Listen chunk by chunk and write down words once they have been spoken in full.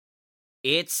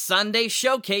It's Sunday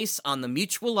Showcase on the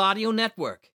Mutual Audio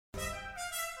Network.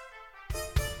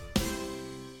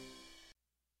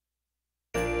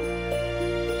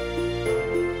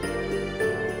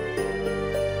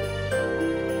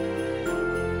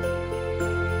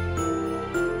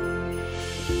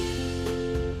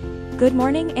 Good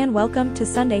morning and welcome to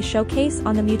Sunday Showcase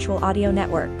on the Mutual Audio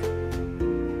Network.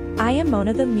 I am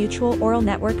Mona, the Mutual Oral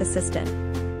Network Assistant.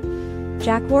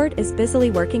 Jack Ward is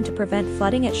busily working to prevent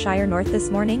flooding at Shire North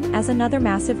this morning as another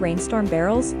massive rainstorm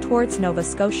barrels towards Nova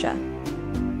Scotia.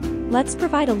 Let's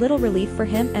provide a little relief for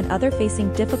him and others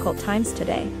facing difficult times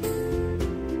today.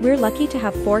 We're lucky to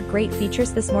have 4 great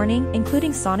features this morning,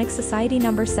 including Sonic Society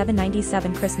No.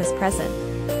 797 Christmas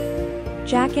Present.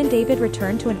 Jack and David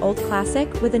return to an old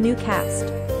classic with a new cast.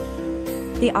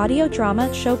 The audio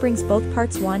drama show brings both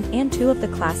parts 1 and 2 of the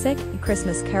classic, A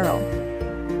Christmas Carol.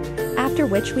 After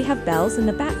which we have Bells in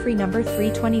the Bat-Free No.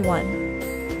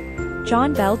 321.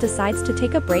 John Bell decides to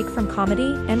take a break from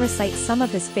comedy and recite some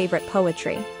of his favorite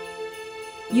poetry.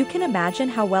 You can imagine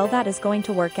how well that is going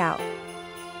to work out.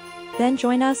 Then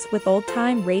join us with Old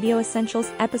Time Radio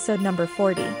Essentials episode number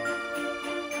 40.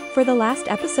 For the last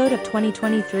episode of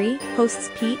 2023, hosts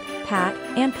Pete, Pat,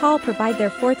 and Paul provide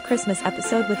their 4th Christmas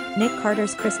episode with Nick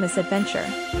Carter's Christmas Adventure.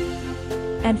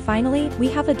 And finally, we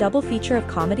have a double feature of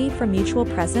comedy from Mutual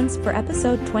Presence for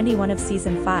episode 21 of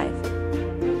season 5.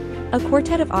 A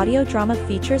quartet of audio drama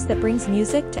features that brings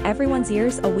music to everyone's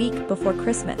ears a week before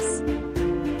Christmas.